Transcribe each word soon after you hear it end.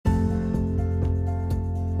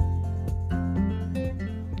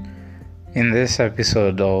In this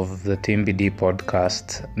episode of the TMBD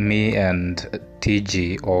podcast, me and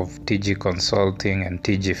TG of TG Consulting and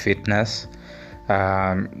TG Fitness,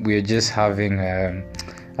 we're just having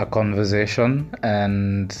a conversation,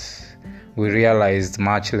 and we realized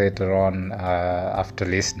much later on after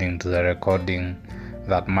listening to the recording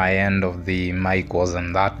that my end of the mic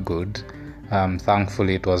wasn't that good.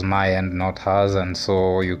 Thankfully it was my end, not hers, and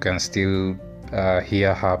so you can still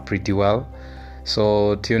hear her pretty well.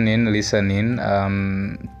 So tune in, listen in.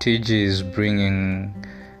 TG is bringing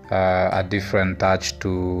a different touch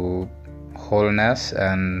to wholeness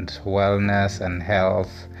and wellness and health.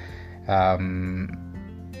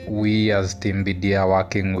 We as Team BD are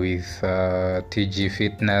working with TG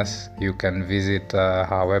Fitness. You can visit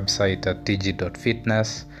her website at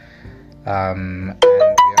tg.fitness. And we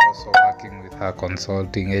are also working with her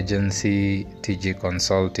consulting agency, TG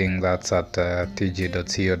Consulting. That's at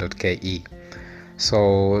tg.co.ke.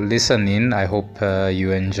 So listen in. I hope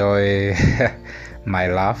you enjoy my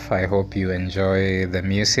laugh. I hope you enjoy the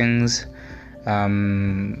musings.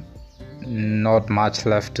 Not much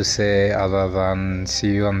left to say other than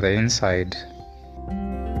see you on the inside.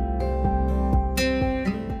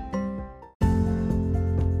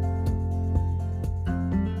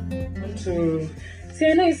 See,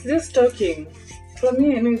 I know it's just talking. For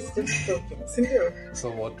me, I know it's just talking.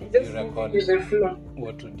 So what would just you record? with the flow.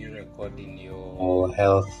 What would you record in your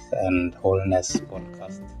health and wholeness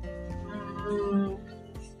podcast?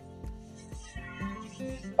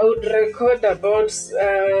 I would record about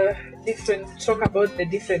talk about the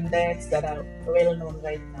different diets that are well known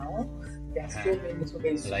right now. There are so many, so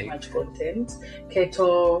there's so much content.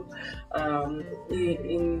 Keto,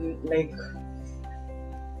 in like,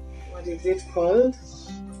 what is it called?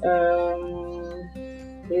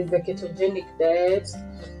 There's the ketogenic diet,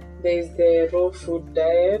 there's the raw food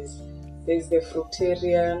diet, there's the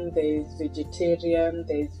fruitarian, there's vegetarian,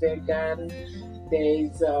 there's vegan,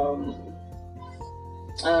 there's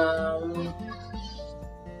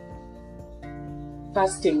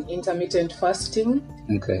fasting, intermittent fasting.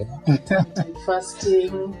 Okay. Intermittent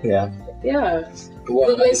fasting. Yeah.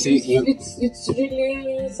 Well, like, it's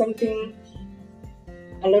really something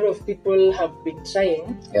a lot of people have been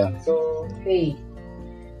trying. Yeah. So hey,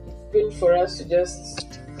 it's good for us to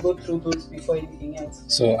just go through those before anything else.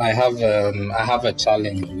 So I have a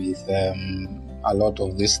challenge with a lot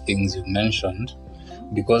of these things you mentioned,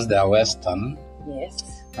 because they are Western. Yes.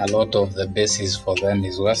 A lot of the basis for them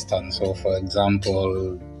is Western. So for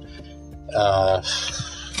example, a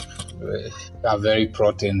very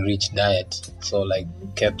protein-rich diet. So like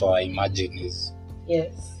keto, I imagine is.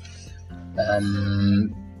 Yes.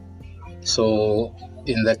 So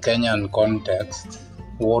in the Kenyan context,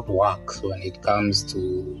 what works when it comes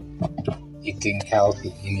to eating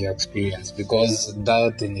healthy in your experience? Because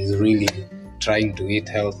dieting is really trying to eat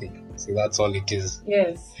healthy. See, that's all it is.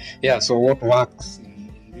 Yes. Yeah, so what works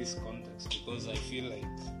in this context? Because I feel like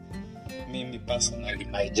me personally,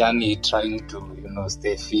 my journey trying to,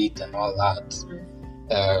 stay fit and all that,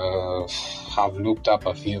 have looked up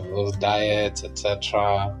a few of those diets,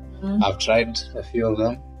 etc. I've tried a few of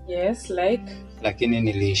them. Yes, like? Lakini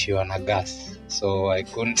niliishiwa na gas. So I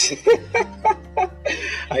couldn't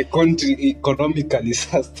economically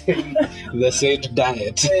sustain the said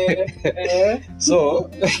diet. So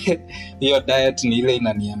your diet ni ile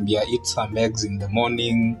inaniambia eat some eggs in the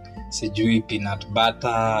morning, sijui peanut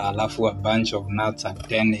butter, alafu a bunch of nuts at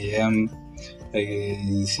 10 a.m.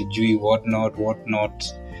 Sijui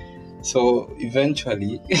whatnot. So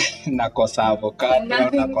eventually nakosa avocado,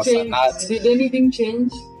 nakosa nuts. Did anything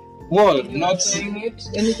change? Well,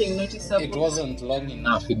 anything noticeable? It wasn't long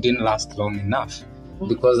enough. It didn't last long enough.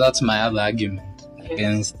 Because that's my other argument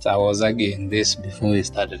against. I was arguing this before we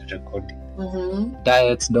started recording.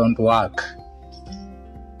 Diets don't work.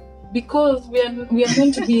 Because we are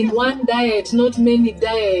meant to be in one diet, not many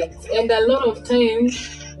diets. And a lot of times,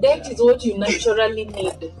 that is what you naturally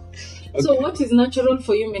need. Okay. So what is natural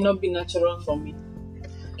for you may not be natural for me.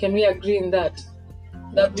 Can we agree in that?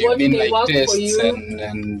 That what may like work for you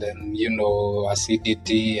and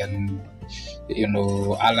acidity and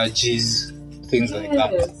allergies, things like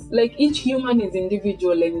that. Like each human is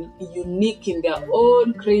individual and unique in their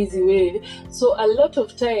own crazy way. So a lot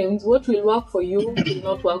of times what will work for you will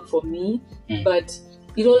not work for me. But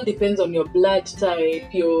it all depends on your blood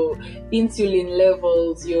type, your insulin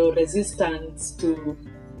levels, your resistance to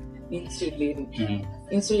insulin.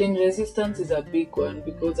 Insulin resistance is a big one,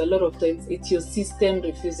 because a lot of times it's your system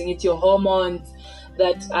refusing, it's your hormones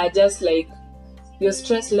that are just like your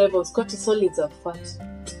stress levels. Cortisol is a fat.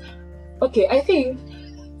 Okay, I think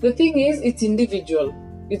the thing is it's individual.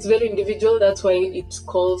 it's very individual. That's why it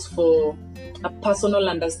calls for a personal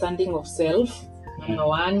understanding of self. Number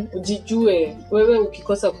one, ujijue. Wewe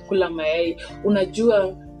ukikosa kukula mayai,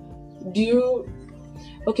 unajua,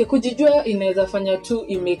 kujijua inaweza fanya tu,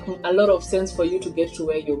 it make a lot of sense for you to get to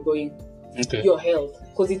where you're going. Okay. Your health,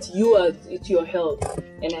 because it's your health,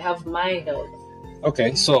 and I have my health.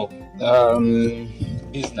 Okay, so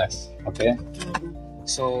business. Okay,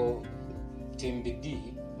 so Team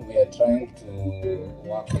BD, we are trying to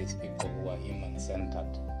work with people who are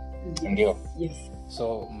human-centered. Yes.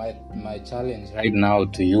 So my challenge right now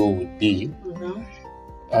to you would be,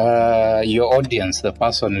 your audience, the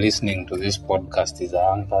person listening to this podcast, is a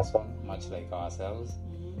young person, much like ourselves.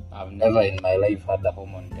 I've never in my life had a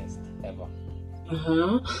hormone test, ever.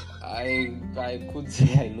 I could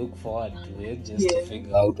say I look forward to it just to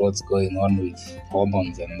figure out what's going on with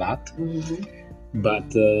hormones and that.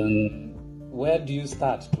 But where do you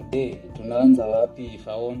start today? Tunaanza wapi if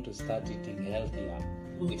I want to start eating healthier?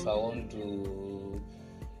 If I want to,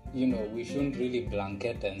 we shouldn't really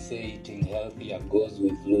blanket and say eating healthier goes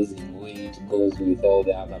with losing weight, goes with all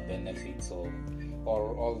the other benefits or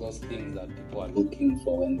all those things that people are looking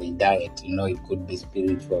for when they diet. It could be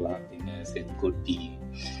spiritual happiness, it could be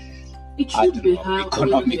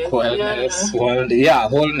economic wellness,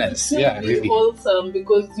 wholeness. Really wholesome,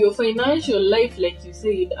 because your financial life, like you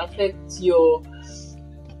said, affects your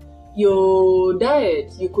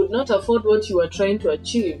diet. You could not afford what you were trying to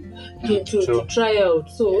achieve to try out.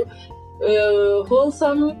 So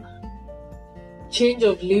wholesome change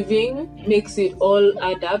of living makes it all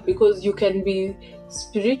add up, because you can be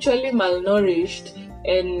spiritually malnourished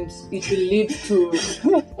and it will lead to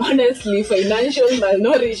honestly financial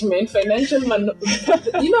malnourishment,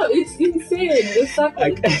 it's insane, the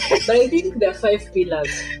circle. But I think there are 5 pillars.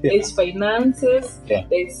 There's finances,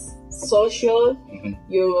 there's social,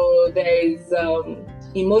 there is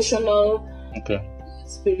emotional,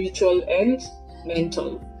 spiritual, and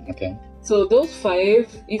mental. So those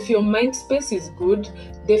 5, if your mind space is good,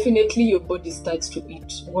 definitely your body starts to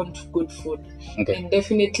want good food. And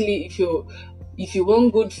definitely if you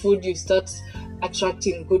want good food, you start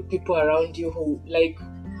attracting good people around you who like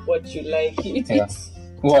what you like. It's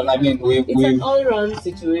an all-round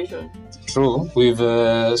situation. True. We've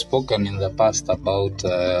spoken in the past about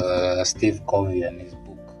Steve Covey and his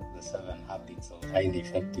book, The 7 Habits of Highly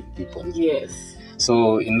Effective People. Yes.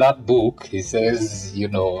 So in that book, he says,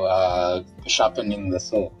 sharpening the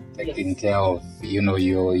saw, taking care of,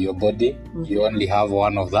 your body. You only have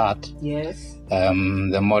one of that. Yes.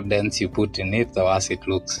 The more dense you put in it, the worse it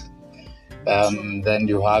looks. Then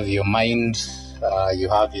you have your mind, you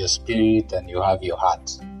have your spirit, and you have your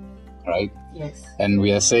heart, right? Yes. And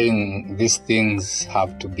we are saying these things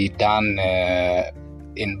have to be done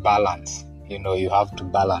in balance. You have to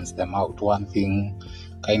balance them out. One thing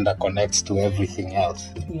kind of connects to everything else.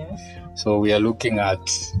 Yes. So we are looking at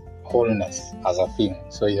wholeness as a thing.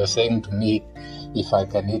 So you're saying to me, if I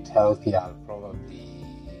can eat healthy,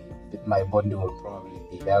 my body will probably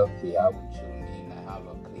be healthier, which will mean I have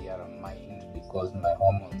a clearer mind because my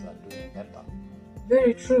hormones are doing better.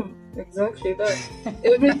 Very true. Exactly that.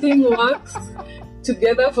 Everything works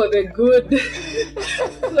together for the good.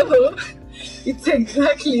 So it's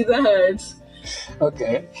exactly that.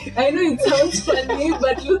 Okay. I know it sounds funny,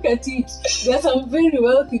 but look at it. There are some very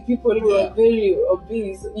wealthy people who are very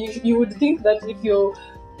obese. You would think that if you're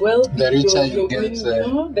wealthy, the richer you get,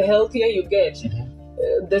 the healthier you get.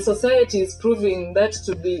 The society is proving that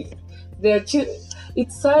to be.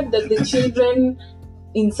 It's sad that the children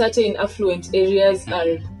in certain affluent areas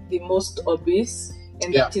are the most obese,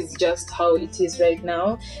 and that is just how it is right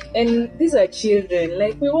now. And these are children.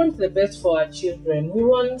 Like, we want the best for our children. We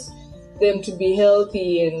want them to be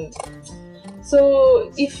healthy, and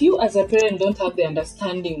so if you as a parent don't have the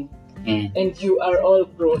understanding and you are all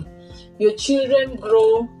grown, your children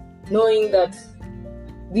grow knowing that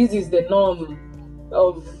this is the norm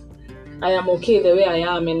of I am okay the way I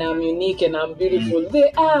am, and I'm unique and I'm beautiful.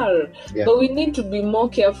 They are, but we need to be more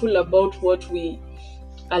careful about what we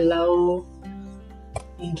allow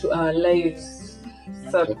into our lives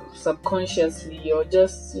subconsciously, or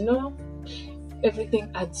just everything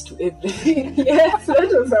adds to everything. Yes, that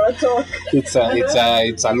was our talk. It's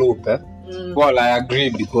a loop. Well, I agree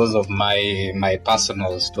because of my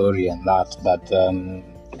personal story and that, but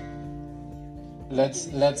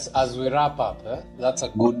let's as we wrap up, that's a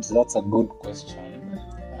good question.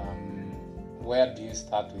 Where do you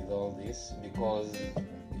start with all this? Because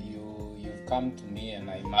you've come to me, and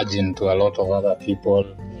I imagine to a lot of other people,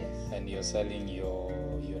 and you're selling your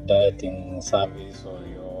dieting service or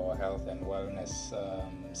your health and wellness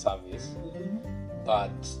service.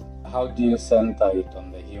 But how do you center it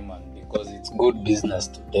on the human? Because it's good business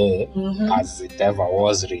today, as it ever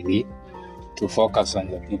was really, to focus on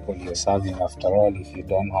the people you're serving. After all, if you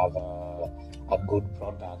don't have a good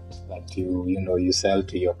product that you sell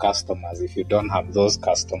to your customers, if you don't have those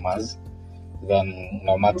customers, then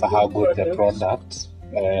no matter how good the product,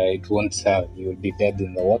 it won't sell. You'll be dead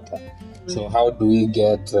in the water. So how do we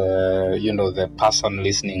get the person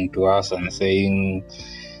listening to us and saying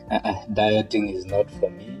dieting is not for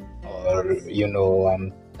me, or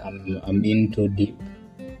I'm in too deep,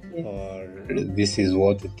 or this is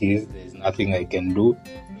what it is, there's nothing I can do?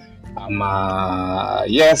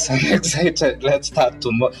 Yes, I'm excited. Let's start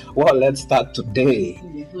tomorrow. Well, let's start today.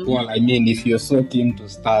 Well, I mean, if you're so keen to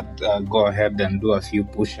start, go ahead and do a few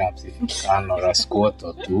push-ups if you can, or a squat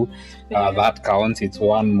or two. That counts. It's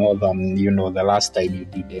one more than the last time you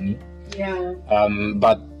did any. Yeah.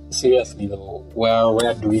 But seriously though,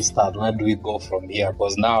 where do we start? Where do we go from here?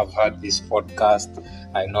 Because now I've had this podcast.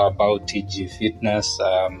 I know about TG Fitness.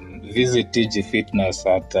 Visit TG Fitness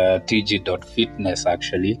at tg.fitness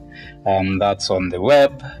actually. That's on the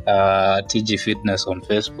web. TG Fitness on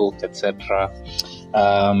Facebook, etc.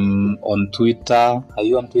 On Twitter. Are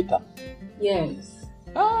you on Twitter? Yes.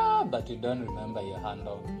 But you don't remember your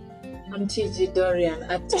handle. I'm TG Dorian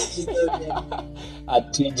at TG Dorian.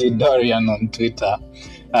 At TG Dorian on Twitter.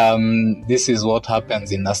 This is what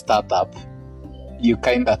happens in a startup. You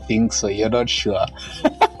kind of think so, you're not sure.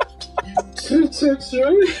 True.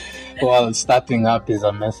 Well, starting up is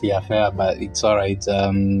a messy affair, but it's alright.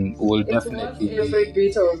 We'll definitely every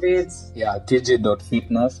bit of it. Yeah,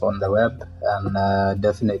 tg.fitness on the web, and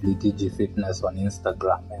definitely TG Fitness on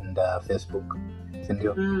Instagram and Facebook.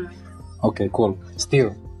 Okay, cool.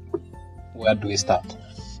 Still, where do we start?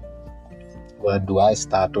 Where do I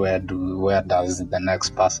start? Where does the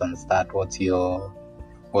next person start? What's your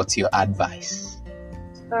advice?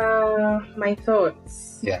 My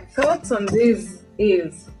thoughts. Yeah. Thoughts on this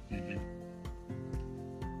is,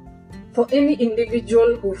 for any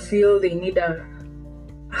individual who feel they need a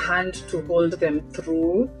hand to hold them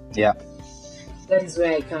through, yeah, that is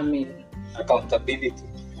where I come in. Accountability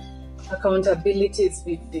is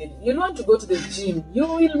big deal. You want to go to the gym, you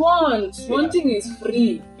will want. Yeah. Wanting is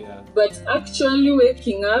free. Yeah. But actually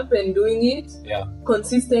waking up and doing it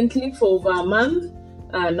consistently for over a month,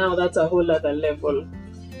 now that's a whole other level.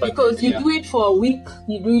 Because you do it for a week,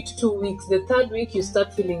 you do it 2 weeks. The third week you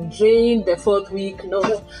start feeling drained. The fourth week,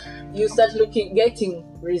 you start getting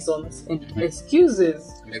reasons and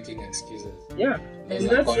excuses. Making excuses. Yeah.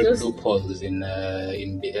 Those are called loopholes in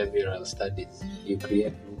behavioral studies. You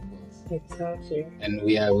create loopholes. Exactly. And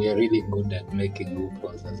we are really good at making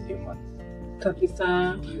loopholes as humans.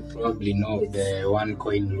 Kapisa. You probably know the one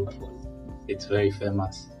coin loophole. It's very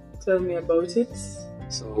famous. Tell me about it.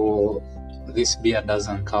 So this beer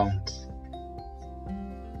doesn't count.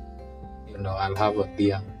 I'll have a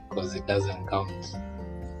beer because it doesn't count.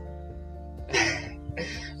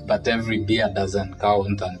 But every beer doesn't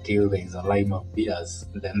count until there's a line of beers,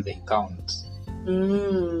 then they count.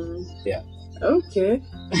 Yeah. Okay.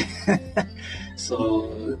 So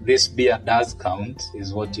this beer does count,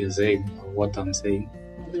 is what you're saying, or what I'm saying.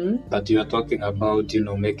 But you're talking about,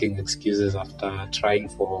 making excuses after trying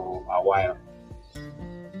for a while.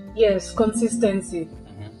 Yes, consistency.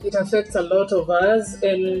 It affects a lot of us,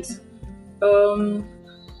 and for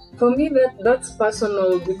me that's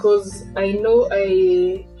personal, because I know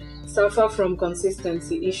I suffer from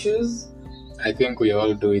consistency issues. I think we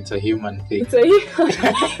all do. It's a human thing. It's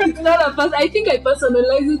not a person. I think I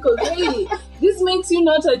personalize it because, hey, this makes you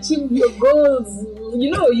not achieve your goals.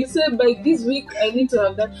 You say by this week I need to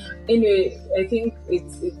have that. Anyway, I think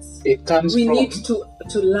it comes. We need to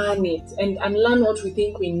learn it and learn what we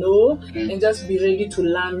think we know, and just be ready to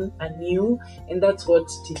learn anew. And that's what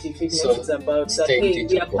TG Fitness is about. That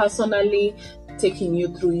we are personally taking you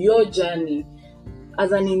through your journey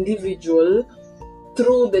as an individual,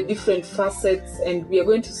 through the different facets, and we are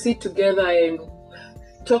going to sit together and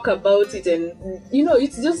talk about it. And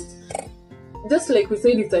it's just like we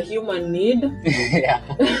said, it's a human need. Yeah.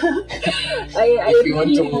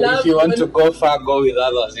 If you want to go far, go with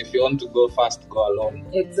others. If you want to go fast, go alone.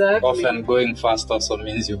 Exactly. Often going fast also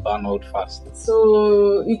means you burn out fast.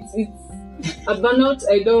 So it's a burnout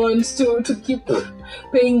I don't want to keep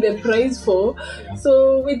paying the price for. Yeah.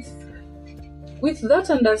 So with that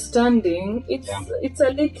understanding, it's a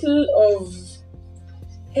little of,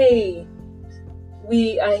 hey,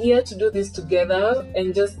 we are here to do this together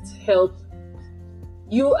and just help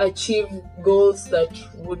you achieve goals that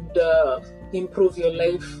would improve your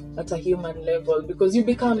life at a human level, because you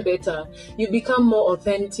become better, you become more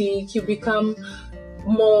authentic, you become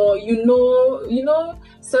more,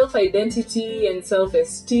 self-identity and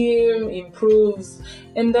self-esteem improves,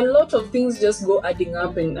 and a lot of things just go adding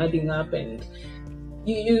up, and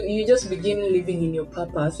you just begin living in your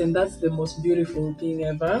purpose, and that's the most beautiful thing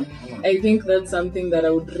ever. I think that's something that I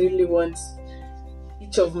would really want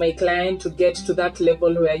each of my clients to get to, that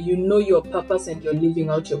level where you know your purpose and you're living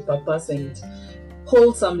out your purpose and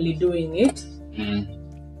wholesomely doing it.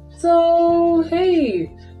 So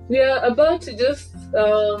hey, we are about to just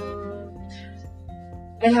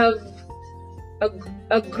I have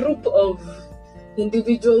a group of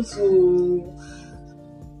individuals who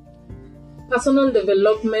personal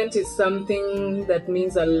development is something that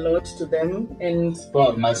means a lot to them, and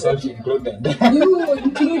well, myself included. You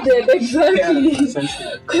included, exactly.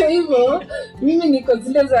 Kwa hivyo mimi niko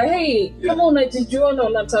zile za hey, kama unajijua na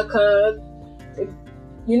unataka,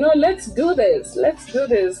 let's do this,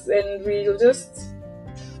 and we'll just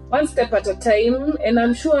one step at a time. And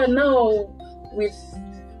I'm sure now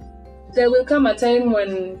there will come a time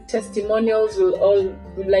when testimonials will all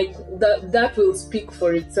that will speak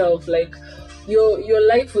for itself. Like your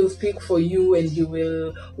life will speak for you, and you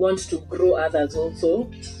will want to grow others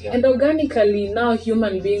also. And organically now,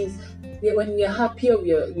 human beings, when we are happier,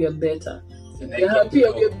 we are better. We're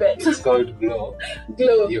happier, we're better. It's called glow.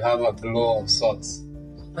 Glow. You have a glow of sorts.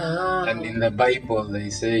 And in the Bible they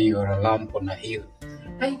say you're a lamp on a hill.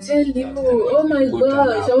 I tell you, oh my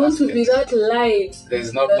gosh, I want to be that light.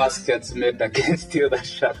 There's no baskets made against you that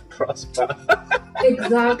shall prosper.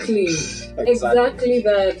 Exactly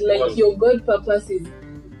that. Like your God purpose is,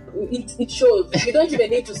 it shows. You don't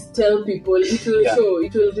even need to tell people. It will show.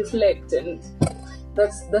 It will reflect, and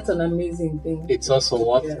that's an amazing thing. It's also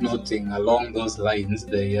worth noting along those lines.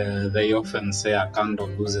 They often say a candle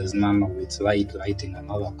loses none of its light lighting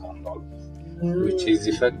another candle. Which is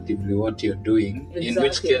effectively what you're doing. Exactly. In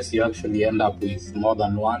which case you actually end up with more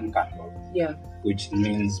than one candle. Yeah. Which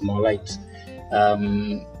means more light.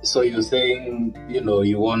 So you're saying,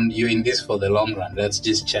 you're in this for the long run. Let's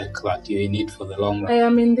just check that you're in it for the long run. I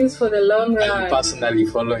am in this for the long run. Are you personally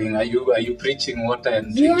following? Are you preaching water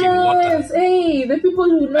and drinking water? Yes, hey, the people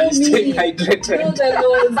who know me staying hydrated.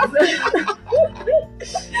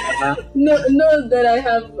 Know that know that I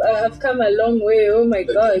have come a long way. Oh my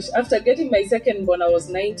gosh! After getting my second born, I was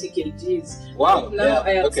 90 kgs. Wow! Now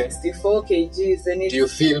I am 64 kgs, and do you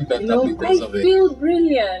feel better because of it? I feel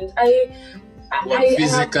brilliant.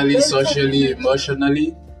 Physically, socially,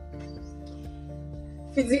 emotionally.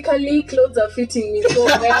 Physically, clothes are fitting me so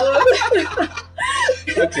well.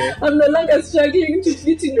 Okay. I'm no longer struggling to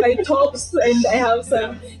fit in my tops, and I have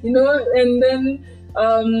some, and then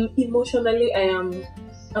emotionally I'm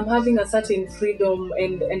having a certain freedom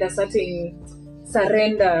and a certain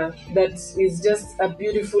surrender that is just a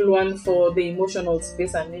beautiful one for the emotional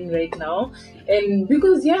space I'm in right now. And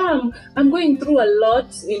because I'm going through a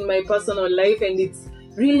lot in my personal life, and it's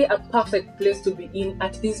really a perfect place to be in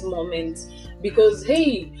at this moment, because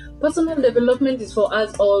hey, personal development is for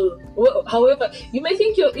us all. However, you may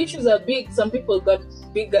think your issues are big. Some people got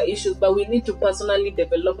bigger issues, but we need to personally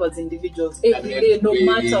develop as individuals every day, no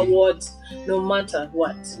matter what.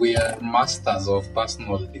 We are masters of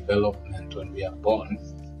personal development when we are born.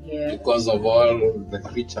 Because of all the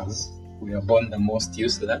creatures, we are born the most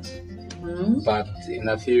useless. But in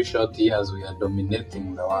a few short years, we are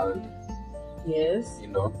dominating the world. Yes.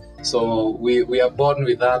 So we are born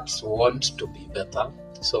with that want to be better.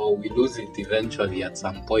 So we lose it eventually at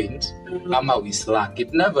some point. Ama we slack.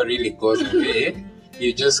 It never really goes away.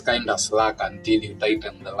 You just kind of slack until you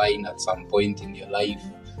tighten the line at some point in your life,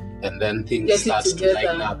 and then things start to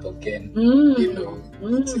line up again.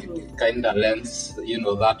 It kind of lends,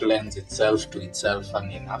 that lends itself to itself,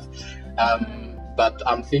 funny enough. But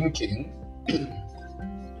I'm thinking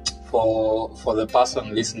for the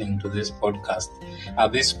person listening to this podcast,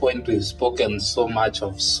 at this point we've spoken so much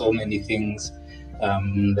of so many things.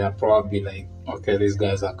 They're probably like, okay, these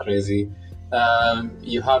guys are crazy.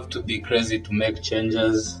 You have to be crazy to make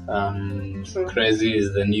changes. Crazy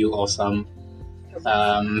is the new awesome.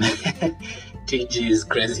 TG is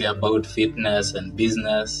crazy about fitness and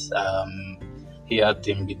business. Here at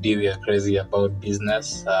TMBD we are crazy about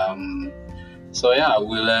business. So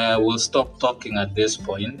we'll stop talking at this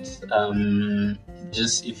point.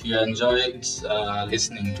 Just if you enjoyed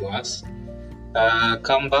listening to us,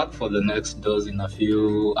 come back for the next dose in a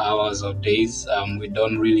few hours or days. We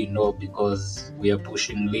don't really know because we are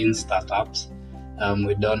pushing lean startups.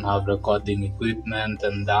 We don't have recording equipment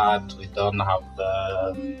and that. We don't have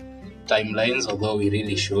timelines, although we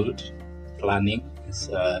really should. Planning is,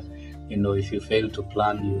 if you fail to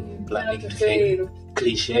plan, you're planning to fail.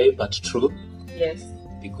 Cliche, but true. Yes.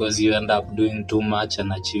 Because you end up doing too much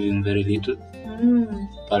and achieving very little.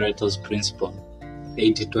 Pareto's principle.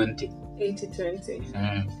 80-20. 80-20.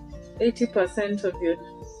 80% of your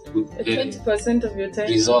 20% of your time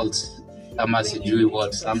results. Ama sijui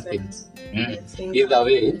what something. Either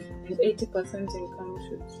way, and 80% income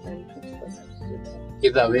should spend 20% of your time.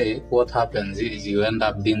 Either way, what happens is you end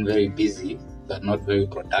up being very busy but not very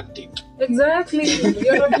productive. Exactly.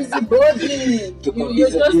 You're a busybody. You're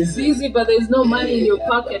just busy, but there's no money in your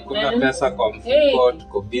pocket, man. Hey,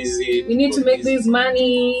 busy. we need to make this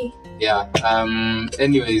money. Yeah.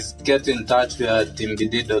 Anyways, get in touch. We are at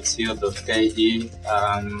teambd.co.ke.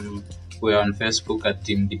 We're on Facebook at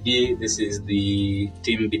TeamBD. This is the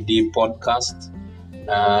TeamBD podcast.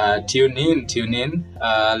 Tune in.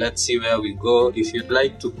 Let's see where we go. If you'd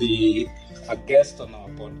like to be a guest on our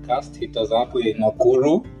podcast, hit us up. We're in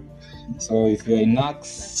Nakuru. So if you're in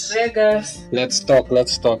Nax, Vegas, let's talk.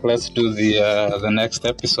 Let's do the next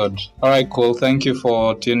episode. All right, cool. Thank you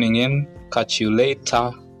for tuning in. Catch you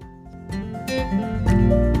later.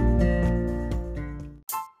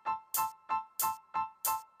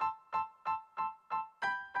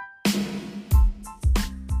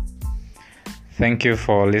 Thank you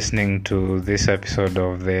for listening to this episode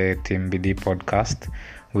of the TeamBD podcast.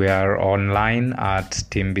 We are online at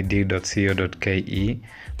teambd.co.ke.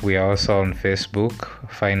 We are also on Facebook.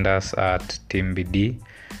 Find us at TeamBD.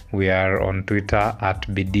 We are on Twitter at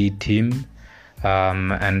BDTeam,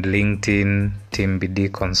 and LinkedIn TeamBD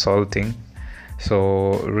Consulting.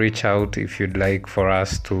 So reach out if you'd like for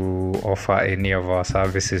us to offer any of our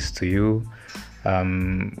services to you.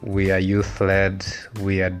 We are youth-led.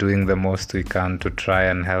 We are doing the most we can to try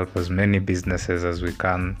and help as many businesses as we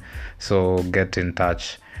can. So get in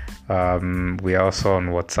touch. We are also on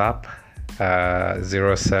WhatsApp,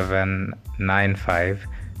 0795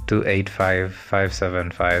 285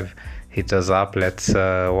 575. Hit us up. Let's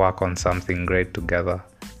work on something great together.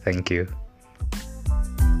 Thank you.